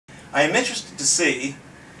I am interested to see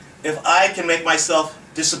if I can make myself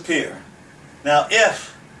disappear. Now,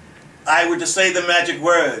 if I were to say the magic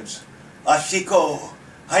words, Ashiko,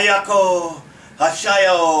 Hayako,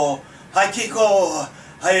 Hashayo, Haikiko,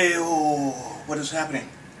 Hayo, what is happening?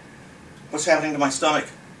 What's happening to my stomach?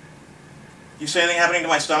 You see anything happening to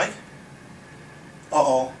my stomach?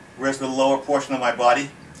 Uh-oh, where's the lower portion of my body?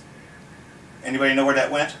 Anybody know where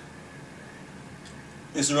that went?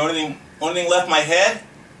 Is there anything left in my head?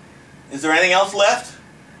 Is there anything else left?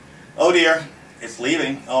 Oh dear, it's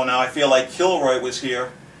leaving. Oh, now I feel like Kilroy was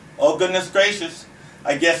here. Oh goodness gracious.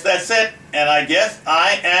 I guess that's it. And I guess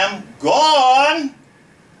I am gone.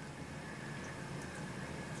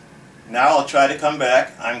 Now I'll try to come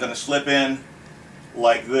back. I'm going to slip in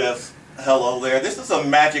like this. Hello there. This is a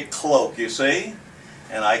magic cloak, you see?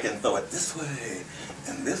 And I can throw it this way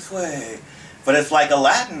and this way. But it's like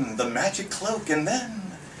Aladdin, the magic cloak, and then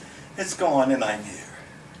it's gone and I'm here.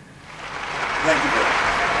 Thank you very much.